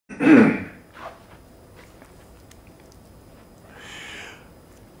Hi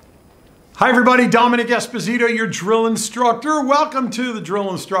everybody, Dominic Esposito, your drill instructor. Welcome to the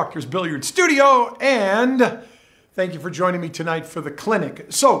Drill Instructors Billiard Studio, and thank you for joining me tonight for the clinic.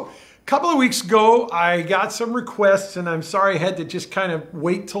 So, a couple of weeks ago, I got some requests, and I'm sorry I had to just kind of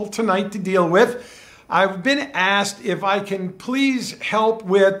wait till tonight to deal with. I've been asked if I can please help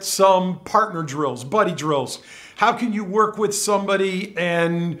with some partner drills, buddy drills. How can you work with somebody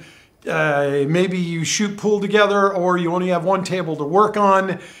and maybe you shoot pool together, or you only have one table to work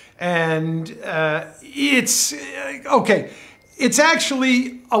on? And it's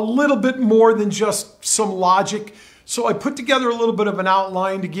actually a little bit more than just some logic. So I put together a little bit of an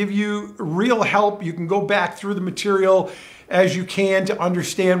outline to give you real help. You can go back through the material as you can to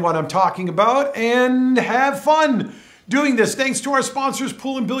understand what I'm talking about and have fun doing this. Thanks to our sponsors,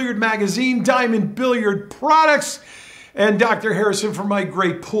 Pool and Billiard Magazine, Diamond Billiard Products, and Dr. Harrison for my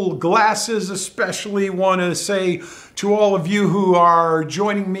great pool glasses. Especially want to say to all of you who are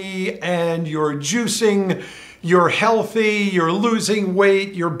joining me and you're juicing, you're healthy, you're losing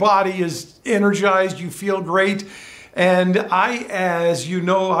weight, your body is energized, you feel great. And I, as you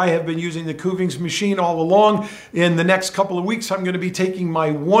know, I have been using the Kuvings machine all along. In the next couple of weeks, I'm going to be taking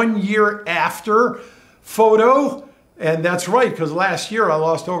my 1 year after photo. And that's right, because last year I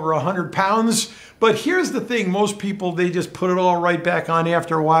lost over 100 pounds. But here's the thing, most people, they just put it all right back on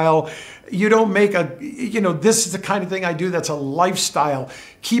after a while. You don't make a, this is the kind of thing I do that's a lifestyle.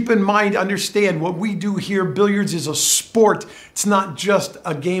 Keep in mind, understand what we do here, billiards is a sport. It's not just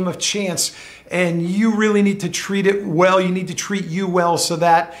a game of chance. And you really need to treat it well. You need to treat you well so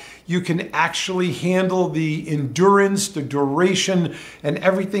that you can actually handle the endurance, the duration, and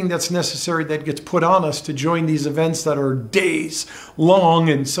everything that's necessary that gets put on us to join these events that are days long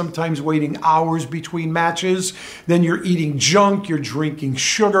and sometimes waiting hours between matches. Then you're eating junk, you're drinking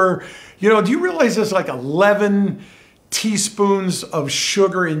sugar. Do you realize there's like 11 teaspoons of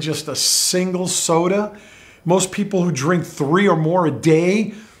sugar in just a single soda? Most people who drink 3 or more a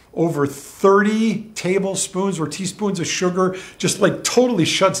day, over 30 tablespoons or teaspoons of sugar just like totally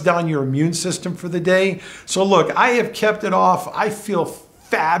shuts down your immune system for the day. So look, I have kept it off. I feel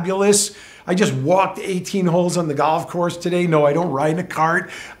fabulous. I just walked 18 holes on the golf course today. No, I don't ride in a cart.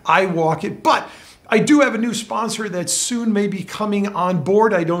 I walk it. But I do have a new sponsor that soon may be coming on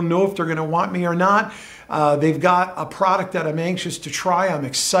board. I don't know if they're going to want me or not. They've got a product that I'm anxious to try. I'm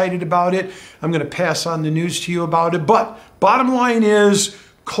excited about it. I'm going to pass on the news to you about it. But bottom line is,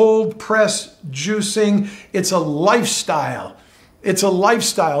 cold press juicing, it's a lifestyle. It's a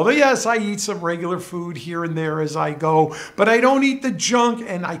lifestyle. Yes, I eat some regular food here and there as I go, but I don't eat the junk,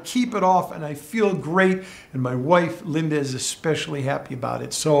 and I keep it off, and I feel great. And my wife, Linda, is especially happy about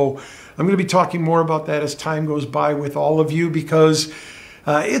it. So I'm going to be talking more about that as time goes by with all of you, because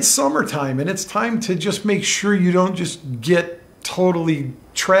it's summertime, and it's time to just make sure you don't just get totally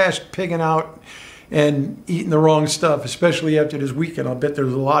trashed, pigging out, and eating the wrong stuff, especially after this weekend. I'll bet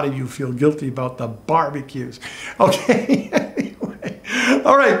there's a lot of you feel guilty about the barbecues. Okay, anyway.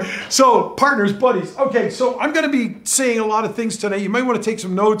 All right, so partners, buddies. Okay, so I'm going to be saying a lot of things tonight. You might want to take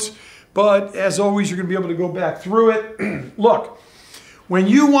some notes, but as always, you're going to be able to go back through it. Look, when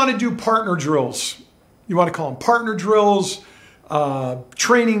you want to do partner drills, you want to call them partner drills,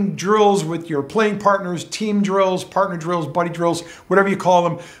 training drills with your playing partners, team drills, partner drills, buddy drills, whatever you call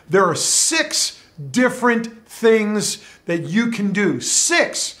them. There are 6 different things that you can do.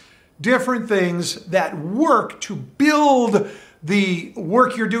 6 different things that work to build the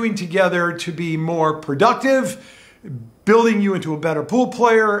work you're doing together to be more productive, building you into a better pool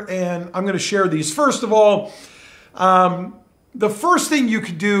player. And I'm going to share these. First of all, the first thing you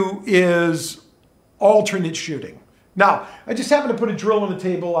could do is alternate shooting. Now, I just happened to put a drill on the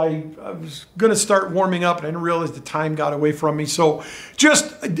table. I was going to start warming up, and I didn't realize the time got away from me. So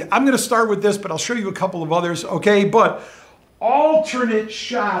I'm going to start with this, but I'll show you a couple of others, okay? But alternate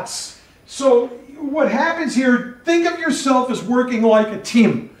shots. So what happens here, think of yourself as working like a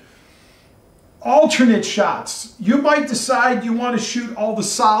team. Alternate shots. You might decide you want to shoot all the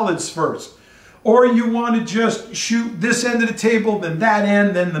solids first, or you want to just shoot this end of the table, then that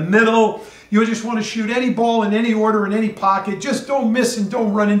end, then the middle. You just want to shoot any ball in any order in any pocket. Just don't miss and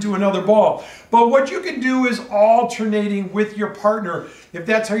don't run into another ball. But what you can do is alternating with your partner. If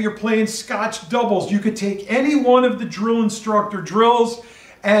that's how you're playing Scotch doubles, you could take any one of the drill instructor drills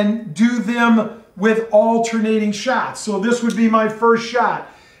and do them with alternating shots. So this would be my first shot.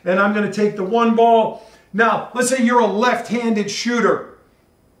 And I'm going to take the one ball. Now, let's say you're a left-handed shooter.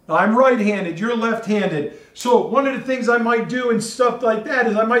 I'm right-handed, you're left-handed. So one of the things I might do and stuff like that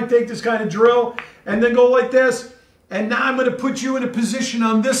is I might take this kind of drill and then go like this And now I'm going to put you in a position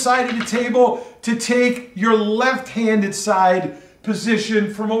on this side of the table to take your left-handed side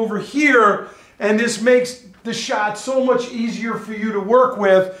position from over here. And this makes the shot so much easier for you to work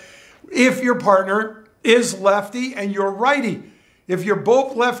with if your partner is lefty and you're righty. If you're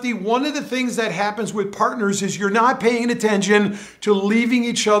both lefty, one of the things that happens with partners is you're not paying attention to leaving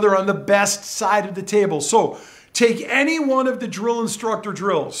each other on the best side of the table. So take any one of the drill instructor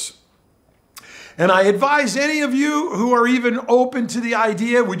drills. And I advise any of you who are even open to the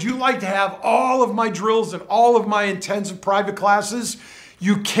idea, would you like to have all of my drills and all of my intensive private classes?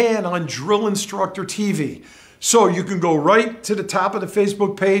 You can on Drill Instructor TV. So you can go right to the top of the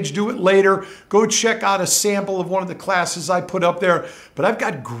Facebook page, do it later, go check out a sample of one of the classes I put up there. But I've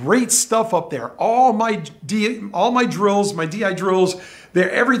got great stuff up there. All my drills, my DI drills,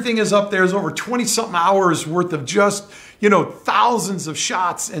 everything is up there. There's over 20-something hours worth of just, thousands of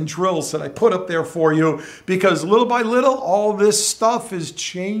shots and drills that I put up there for you, because little by little, all this stuff is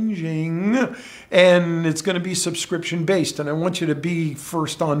changing and it's going to be subscription based. And I want you to be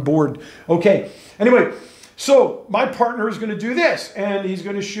first on board. Okay. Anyway. So my partner is going to do this, and he's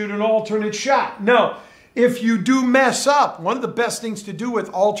going to shoot an alternate shot. Now, if you do mess up, one of the best things to do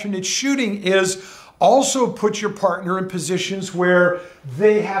with alternate shooting is also put your partner in positions where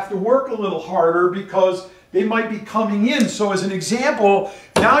they have to work a little harder because they might be coming in. So as an example,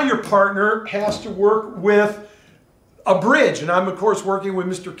 now your partner has to work with a bridge. And I'm, of course, working with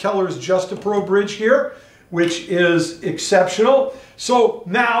Mr. Keller's Just a Pro bridge here, which is exceptional. So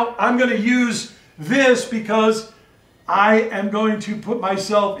now I'm going to use this because I am going to put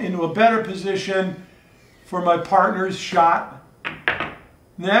myself into a better position for my partner's shot.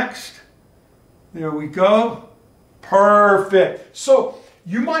 Next. There we go. Perfect. So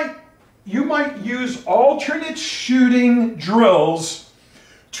you might use alternate shooting drills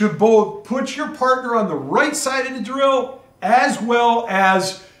to both put your partner on the right side of the drill as well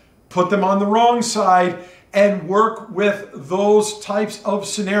as put them on the wrong side and work with those types of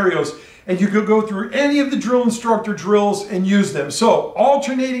scenarios. And you could go through any of the drill instructor drills and use them. So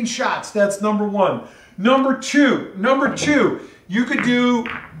alternating shots, that's number one. Number two, you could do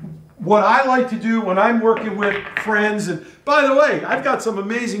what I like to do when I'm working with friends. And by the way, I've got some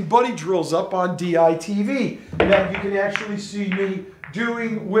amazing buddy drills up on DI TV that you can actually see me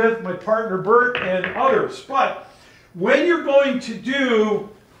doing with my partner Bert and others. But when you're going to do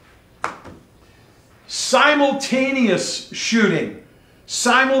simultaneous shooting,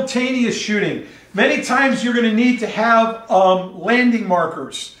 many times you're going to need to have landing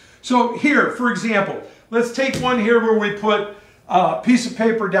markers. So here, for example, let's take one here where we put a piece of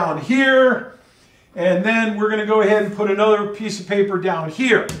paper down here, and then we're going to go ahead and put another piece of paper down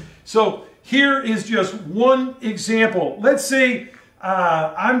here. So here is just one example. Let's say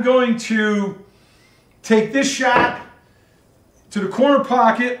I'm going to take this shot to the corner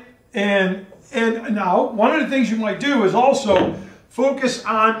pocket, and now one of the things you might do is also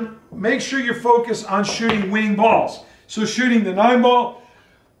make sure you're focused on shooting winning balls. So shooting the 9 ball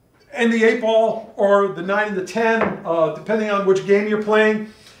and the 8 ball, or the 9 and the 10, depending on which game you're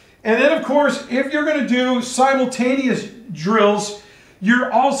playing. And then, of course, if you're going to do simultaneous drills,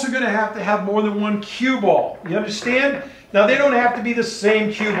 you're also going to have more than one cue ball. You understand? Now, they don't have to be the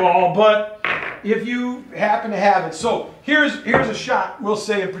same cue ball, but if you happen to have it. So here's a shot, we'll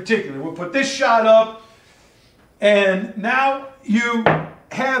say in particular. We'll put this shot up, and now you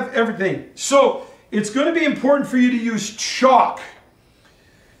have everything. So it's going to be important for you to use chalk.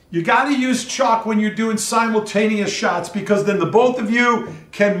 You got to use chalk when you're doing simultaneous shots, because then the both of you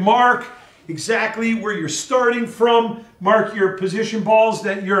can mark exactly where you're starting from, mark your position balls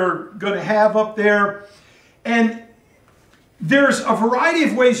that you're going to have up there. And there's a variety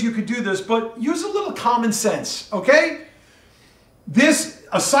of ways you could do this, but use a little common sense, okay?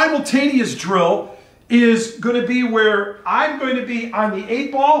 A simultaneous drill is going to be where I'm going to be on the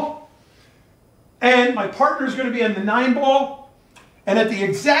 8 ball and my partner is going to be on the 9 ball, and at the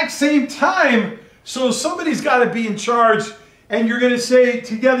exact same time, so somebody's got to be in charge, and you're going to say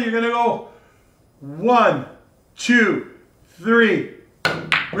together, you're going to go 1, 2, 3,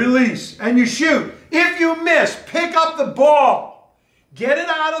 release, and you shoot. If you miss, pick up the ball, get it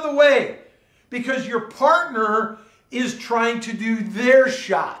out of the way, because your partner is trying to do their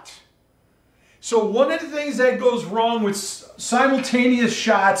shot. So one of the things that goes wrong with simultaneous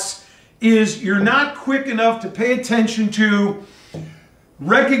shots is you're not quick enough to pay attention to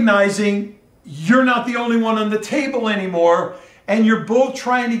recognizing you're not the only one on the table anymore, and you're both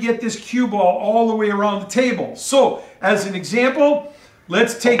trying to get this cue ball all the way around the table. So as an example,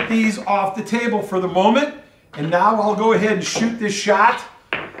 let's take these off the table for the moment, and now I'll go ahead and shoot this shot.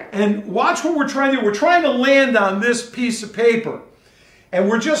 And watch what we're trying to do. We're trying to land on this piece of paper. And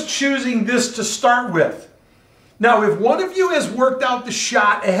we're just choosing this to start with. Now, if one of you has worked out the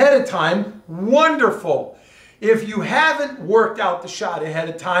shot ahead of time, wonderful. If you haven't worked out the shot ahead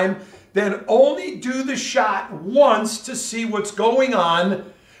of time, then only do the shot once to see what's going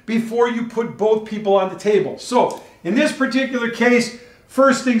on before you put both people on the table. So, in this particular case,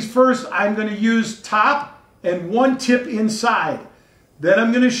 first things first, I'm going to use top and one tip inside. Then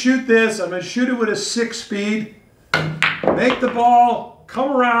I'm going to shoot this. I'm going to shoot it with a 6 speed. Make the ball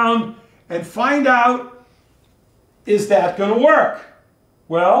come around and find out, is that going to work?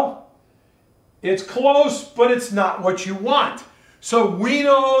 Well, it's close, but it's not what you want. So we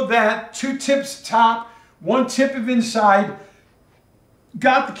know that 2 tips top, 1 tip of inside,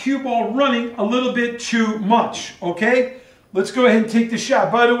 got the cue ball running a little bit too much, okay? Let's go ahead and take the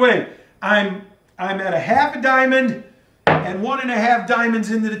shot. By the way, I'm at a half a diamond and 1.5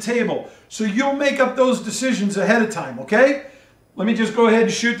 diamonds into the table. So you'll make up those decisions ahead of time, okay? Let me just go ahead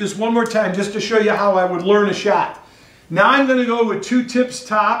and shoot this one more time just to show you how I would learn a shot. Now I'm going to go with 2 tips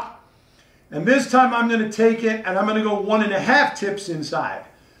top, and this time I'm going to take it and I'm going to go 1.5 tips inside.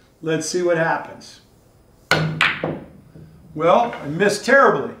 Let's see what happens. Well, I missed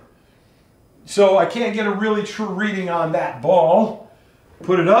terribly. So I can't get a really true reading on that ball.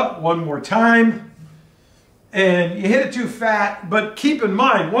 Put it up one more time. And you hit it too fat, but keep in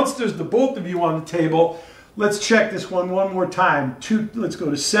mind, once there's the both of you on the table, let's check this one more time. Let's go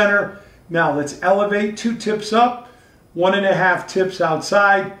to center. Now let's elevate 2 tips up, 1.5 tips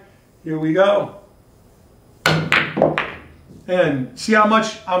outside. Here we go. And see how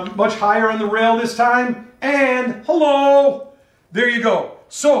much I'm much higher on the rail this time? And hello, there you go.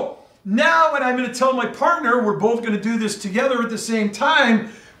 So now what I'm going to tell my partner, we're both going to do this together at the same time.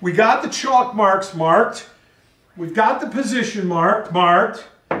 We got the chalk marks marked. We've got the position marked.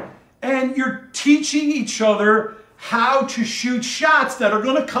 And you're teaching each other how to shoot shots that are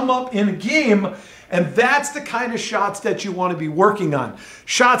going to come up in a game. And that's the kind of shots that you want to be working on.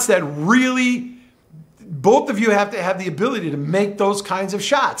 Shots that really, both of you have to have the ability to make those kinds of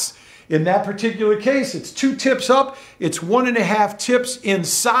shots. In that particular case, it's 2 tips up, it's 1.5 tips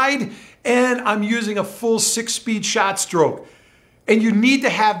inside, and I'm using a full 6-speed shot stroke. And you need to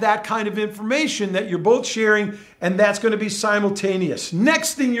have that kind of information that you're both sharing, and that's going to be simultaneous.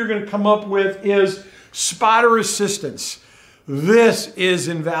 Next thing you're going to come up with is spotter assistance. This is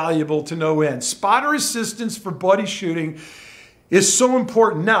invaluable to no end. Spotter assistance for buddy shooting is so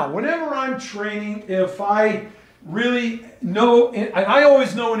important. Now, whenever I'm training, if I really know, and I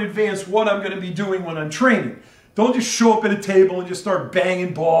always know in advance what I'm going to be doing when I'm training. Don't just show up at a table and just start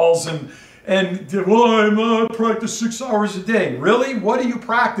banging balls and well, I practice 6 hours a day. Really? What do you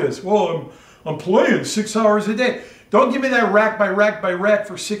practice? Well, I'm playing 6 hours a day. Don't give me that rack by rack by rack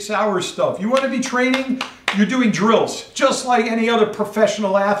for 6 hours stuff. You want to be training? You're doing drills. Just like any other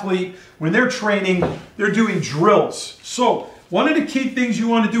professional athlete, when they're training, they're doing drills. So one of the key things you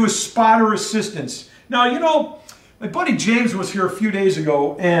want to do is spotter assistance. Now, you know, my buddy James was here a few days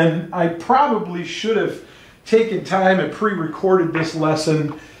ago, and I probably should have taken time and pre-recorded this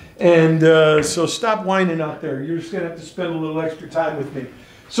lesson. And so stop whining out there. You're just going to have to spend a little extra time with me.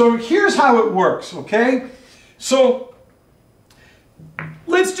 So here's how it works, okay? So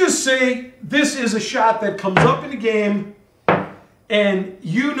let's just say this is a shot that comes up in the game, and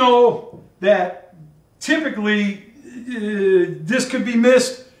you know that typically this could be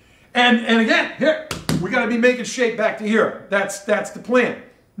missed. And again, here, we got to be making shape back to here. That's the plan.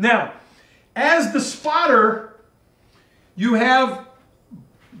 Now, as the spotter, you have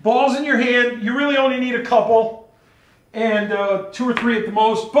balls in your hand. You really only need a couple, and 2 or 3 at the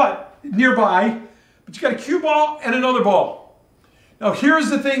most, but nearby. But you got a cue ball and another ball. Now, here's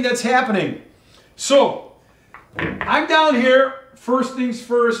the thing that's happening. So, I'm down here. First things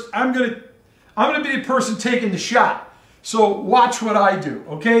first, I'm gonna be the person taking the shot. So watch what I do,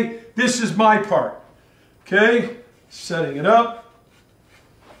 okay? This is my part. Okay, setting it up.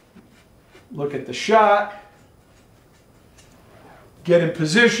 Look at the shot. Get in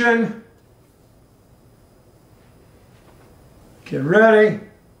position. Get ready.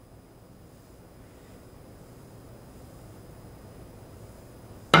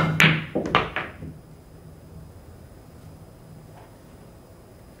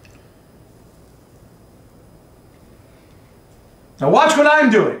 Now watch what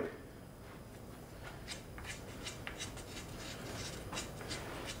I'm doing.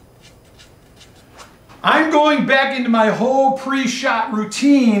 I'm going back into my whole pre-shot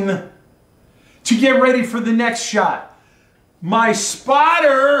routine to get ready for the next shot. My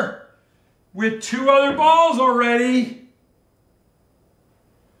spotter, with 2 other balls already,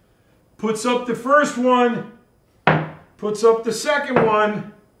 puts up the first one, puts up the second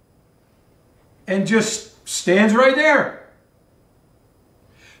one, and just stands right there.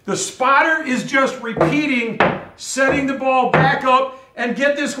 The spotter is just repeating, setting the ball back up, and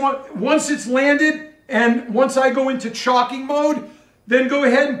get this one, once it's landed, and once I go into chalking mode, then go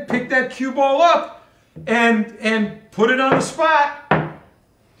ahead and pick that cue ball up and put it on the spot.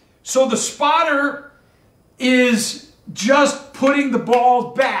 So the spotter is just putting the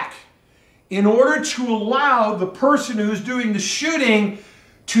balls back in order to allow the person who's doing the shooting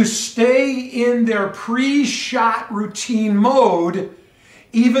to stay in their pre-shot routine mode,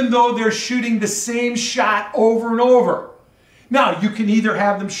 even though they're shooting the same shot over and over. Now, you can either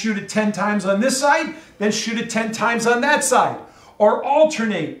have them shoot it 10 times on this side, then shoot it 10 times on that side, or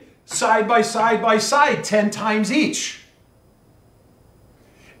alternate side by side 10 times each.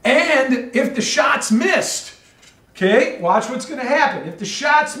 And if the shot's missed, okay, watch what's going to happen. If the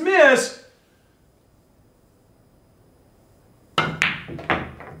shot's missed,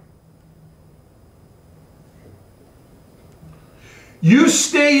 you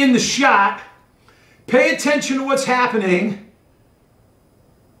stay in the shot, pay attention to what's happening.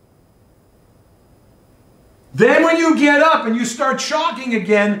 Then when you get up and you start chalking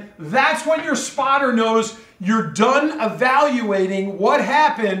again, that's when your spotter knows you're done evaluating what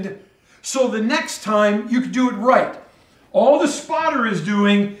happened, so the next time you can do it right. All the spotter is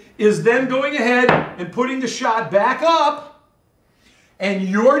doing is then going ahead and putting the shot back up, and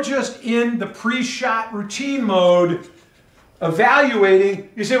you're just in the pre-shot routine mode, evaluating.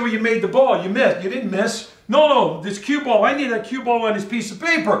 You say, well, you made the ball, you missed. You didn't miss. No, this cue ball, I need that cue ball on this piece of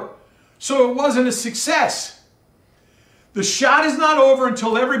paper. So it wasn't a success. The shot is not over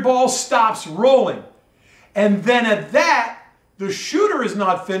until every ball stops rolling. And then at that, the shooter is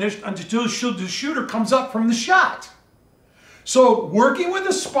not finished until the shooter comes up from the shot. So working with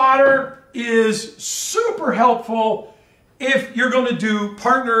a spotter is super helpful if you're going to do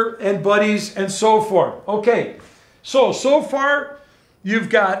partner and buddies and so forth. Okay, so far you've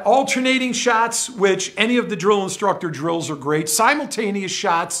got alternating shots, which any of the drill instructor drills are great. Simultaneous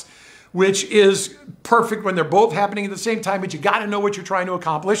shots, which is perfect when they're both happening at the same time, but you got to know what you're trying to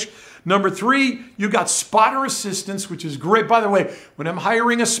accomplish. Number 3, you got spotter assistance, which is great. By the way, when I'm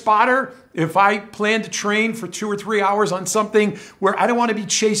hiring a spotter, if I plan to train for 2 or 3 hours on something where I don't want to be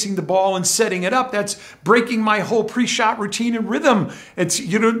chasing the ball and setting it up, that's breaking my whole pre-shot routine and rhythm. It's,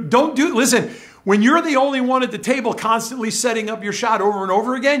 listen, when you're the only one at the table constantly setting up your shot over and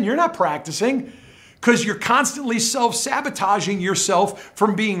over again, you're not practicing, because you're constantly self-sabotaging yourself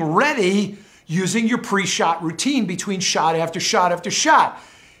from being ready using your pre-shot routine between shot after shot after shot.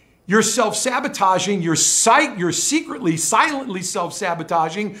 You're self-sabotaging, you're secretly, silently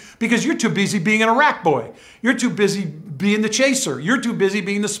self-sabotaging because you're too busy being an Iraq boy. You're too busy being the chaser. You're too busy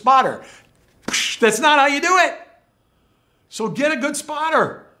being the spotter. That's not how you do it. So get a good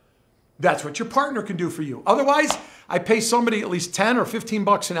spotter. That's what your partner can do for you. Otherwise, I pay somebody at least 10 or 15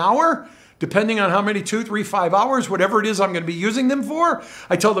 bucks an hour, depending on how many, 2, 3, 5 hours, whatever it is I'm going to be using them for.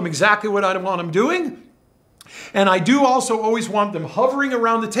 I tell them exactly what I want them doing. And I do also always want them hovering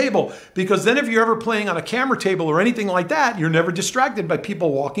around the table, because then if you're ever playing on a camera table or anything like that, you're never distracted by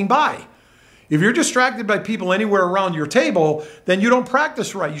people walking by. If you're distracted by people anywhere around your table, then you don't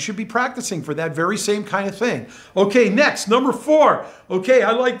practice right. You should be practicing for that very same kind of thing. Okay, next, number 4. Okay,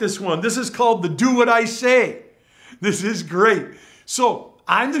 I like this one. This is called the do what I say. This is great. So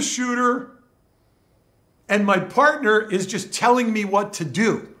I'm the shooter, and my partner is just telling me what to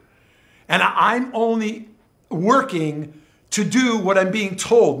do. And I'm only working to do what I'm being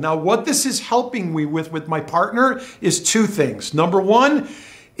told. Now, what this is helping me with my partner is 2 things. Number 1,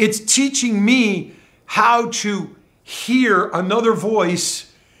 it's teaching me how to hear another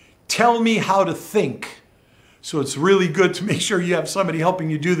voice tell me how to think. So it's really good to make sure you have somebody helping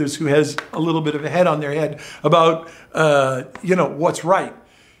you do this who has a little bit of a head on their head about, what's right.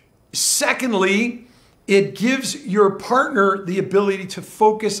 Secondly, it gives your partner the ability to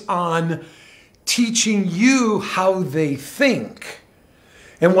focus on teaching you how they think.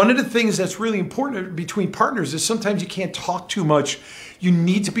 And one of the things that's really important between partners is sometimes you can't talk too much. You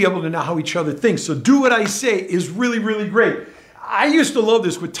need to be able to know how each other thinks. So do what I say is really, really great. I used to love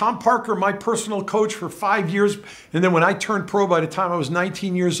this with Tom Parker, my personal coach for 5 years. And then when I turned pro, by the time I was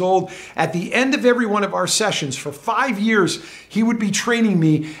 19 years old, at the end of every one of our sessions for 5 years, he would be training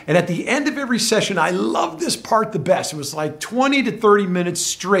me. And at the end of every session, I loved this part the best. It was like 20 to 30 minutes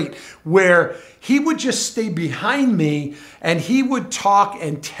straight where he would just stay behind me and he would talk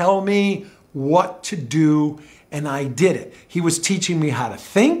and tell me what to do. And I did it. He was teaching me how to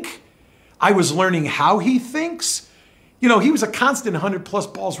think. I was learning how he thinks. You know, he was a constant 100-plus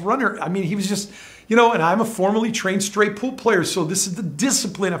balls runner. I mean, he was just, you know, and I'm a formally trained straight pool player, so this is the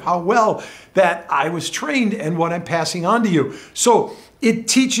discipline of how well that I was trained and what I'm passing on to you. So it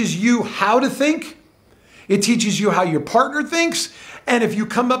teaches you how to think. It teaches you how your partner thinks. And if you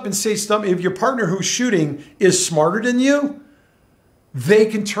come up and say something, if your partner who's shooting is smarter than you, they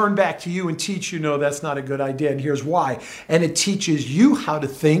can turn back to you and teach you, no, that's not a good idea, and here's why. And it teaches you how to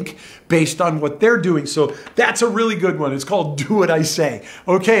think based on what they're doing. So that's a really good one. It's called Do What I Say.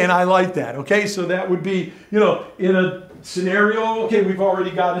 Okay, and I like that. Okay, so that would be, you know, in a scenario, okay, we've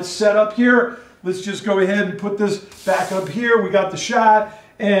already got it set up here. Let's just go ahead and put this back up here. We got the shot,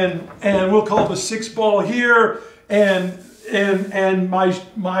 and we'll call the 6-ball here. And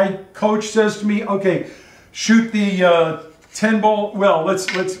my coach says to me, okay, shoot the 10-ball, well, let's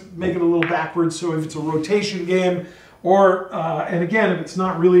make it a little backwards. So if it's a rotation game, or and again, if it's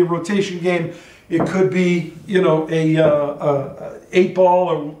not really a rotation game, it could be, you know, a 8-ball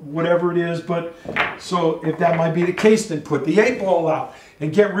or whatever it is. But so if that might be the case, then put the 8-ball out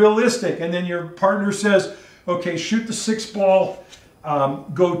and get realistic. And then your partner says, okay, shoot the 6-ball,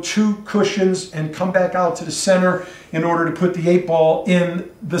 go 2 cushions and come back out to the center in order to put the 8-ball in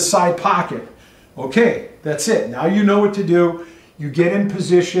the side pocket. Okay, that's it. Now you know what to do. You get in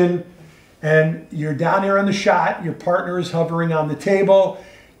position and you're down there on the shot. Your partner is hovering on the table.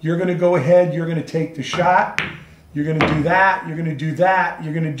 You're going to go ahead. You're going to take the shot. You're going to do that. You're going to do that.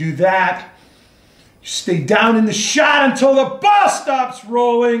 You're going to do that. You stay down in the shot until the ball stops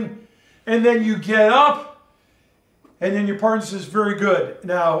rolling. And then you get up. And then your partner says, very good.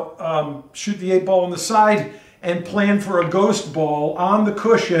 Now shoot the 8-ball on the side and plan for a ghost ball on the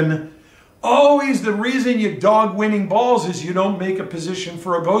cushion. Always the reason you dog winning balls is you don't make a position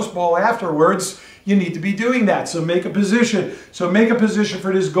for a ghost ball afterwards. You need to be doing that. So make a position. So make a position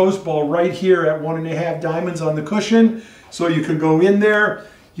for this ghost ball right here at 1.5 diamonds on the cushion. So you can go in there.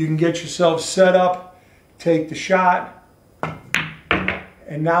 You can get yourself set up. Take the shot.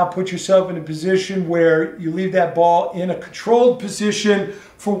 And now put yourself in a position where you leave that ball in a controlled position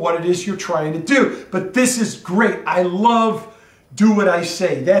for what it is you're trying to do. But this is great. I love Do What I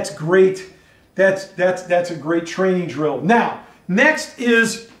Say. That's great. That's a great training drill. Now, next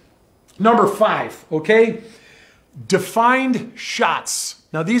is number 5, okay? Defined shots.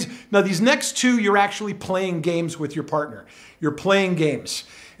 Now these next 2, you're actually playing games with your partner. You're playing games.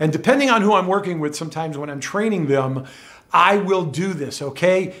 And depending on who I'm working with, sometimes when I'm training them, I will do this,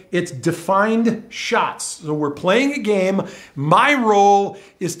 okay? It's defined shots. So we're playing a game. My role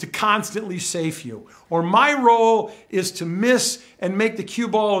is to constantly safe you. Or my role is to miss and make the cue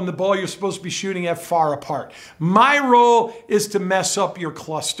ball and the ball you're supposed to be shooting at far apart. My role is to mess up your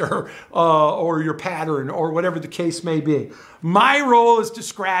cluster or your pattern or whatever the case may be. My role is to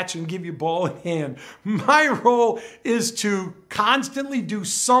scratch and give you ball in hand. My role is to constantly do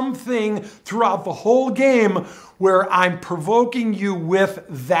something throughout the whole game where I'm provoking you with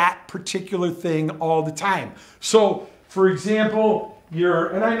that particular thing all the time. So, for example,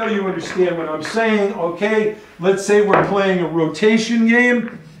 and I know you understand what I'm saying, okay? Let's say we're playing a rotation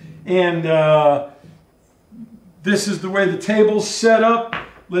game, and this is the way the table's set up.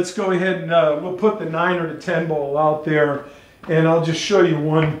 Let's go ahead and we'll put the 9 or the 10 ball out there, and I'll just show you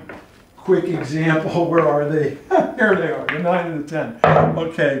one quick example. Where are they? Here they are, the 9 and the 10.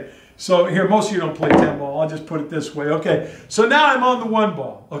 Okay, so here, most of you don't play 10 ball. I'll just put it this way, okay? So now I'm on the 1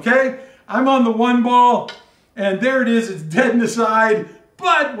 ball, okay? I'm on the 1 ball. And there it is, it's dead in the side.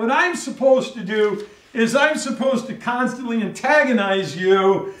 But what I'm supposed to do is I'm supposed to constantly antagonize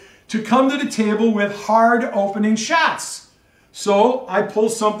you to come to the table with hard opening shots. So I pull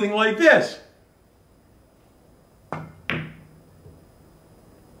something like this.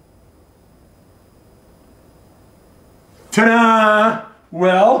 Ta-da!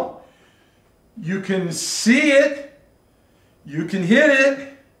 Well, you can see it. You can hit it.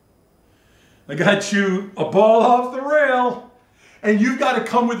 I got you a ball off the rail, and you've got to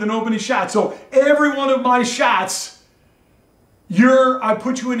come with an opening shot. So every one of my shots, I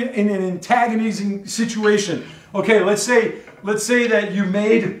put you in an antagonizing situation. Okay, let's say that you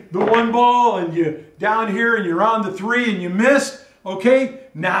made the 1 ball and you down here and you're on the 3 and you missed. Okay,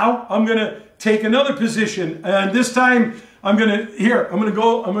 now I'm gonna take another position, and this time I'm gonna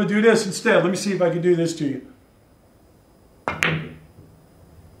do this instead. Let me see if I can do this to you.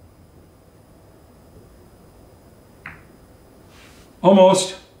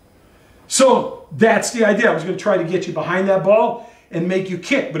 Almost. So that's the idea. I was going to try to get you behind that ball and make you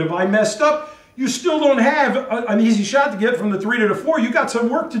kick. But if I messed up, you still don't have an easy shot to get from the 3 to the 4. You got some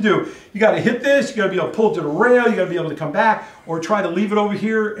work to do. You got to hit this. You got to be able to pull it to the rail. You got to be able to come back or try to leave it over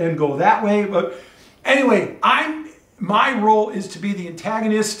here and go that way. But anyway, my role is to be the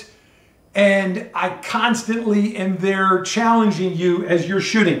antagonist, and I constantly am there challenging you as you're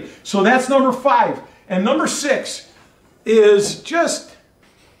shooting. So that's number 5. And number 6 is just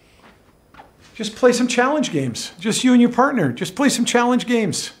play some challenge games. Just you and your partner. Just play some challenge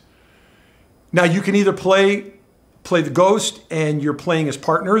games. Now you can either play the ghost and you're playing as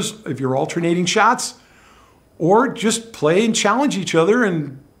partners if you're alternating shots, or just play and challenge each other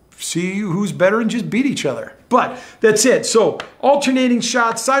and see who's better and just beat each other. But that's it. So alternating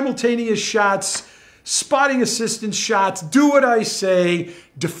shots, simultaneous shots, spotting assistance shots, do what I say,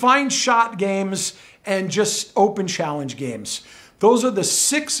 define shot games, and just open challenge games. Those are the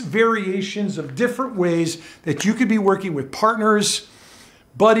 6 variations of different ways that you could be working with partners,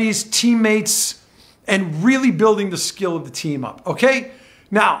 buddies, teammates, and really building the skill of the team up, okay?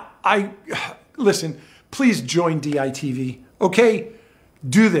 Now, listen, please join DITV, okay?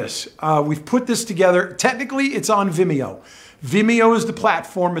 Do this. We've put this together. Technically, it's on Vimeo. Vimeo is the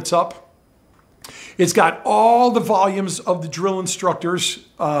platform it's up. It's got all the volumes of the drill instructors'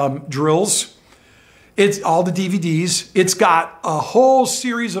 drills. It's all the DVDs. It's got a whole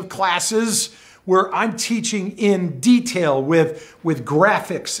series of classes where I'm teaching in detail with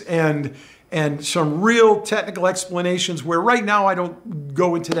graphics and some real technical explanations, where right now I don't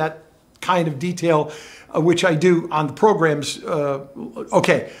go into that kind of detail, which I do on the programs.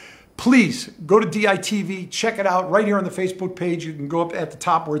 Okay, please go to DITV, check it out right here on the Facebook page. You can go up at the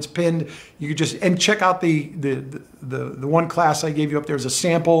top where it's pinned. You can just check out the one class I gave you up there as a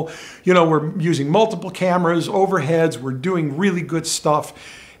sample. You know, we're using multiple cameras, overheads. We're doing really good stuff,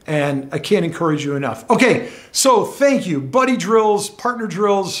 and I can't encourage you enough. Okay, so thank you. Buddy drills, partner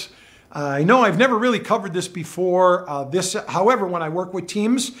drills. I know I've never really covered this before. However, when I work with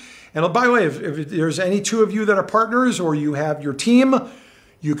teams, and by the way, if there's any 2 of you that are partners or you have your team,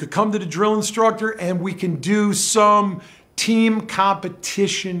 you could come to the drill instructor and we can do some team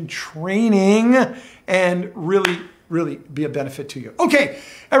competition training and really be a benefit to you. Okay,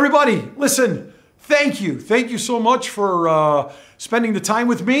 everybody, listen, thank you. Thank you so much for spending the time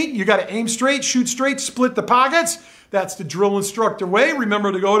with me. You got to aim straight, shoot straight, split the pockets. That's the drill instructor way.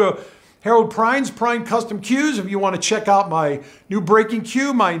 Remember to go to Harold Prine's Prine Custom Cues if you want to check out my new braking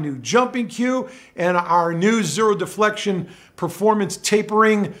cue, my new jumping cue, and our new zero deflection performance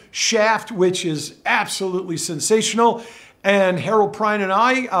tapering shaft, which is absolutely sensational. And Harold Prine and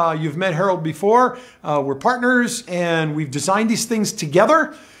I, you've met Harold before, we're partners and we've designed these things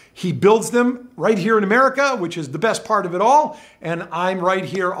together. He builds them right here in America, which is the best part of it all. And I'm right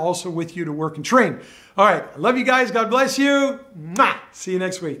here also with you to work and train. All right, I love you guys. God bless you. Mwah. See you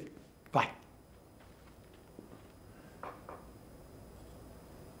next week.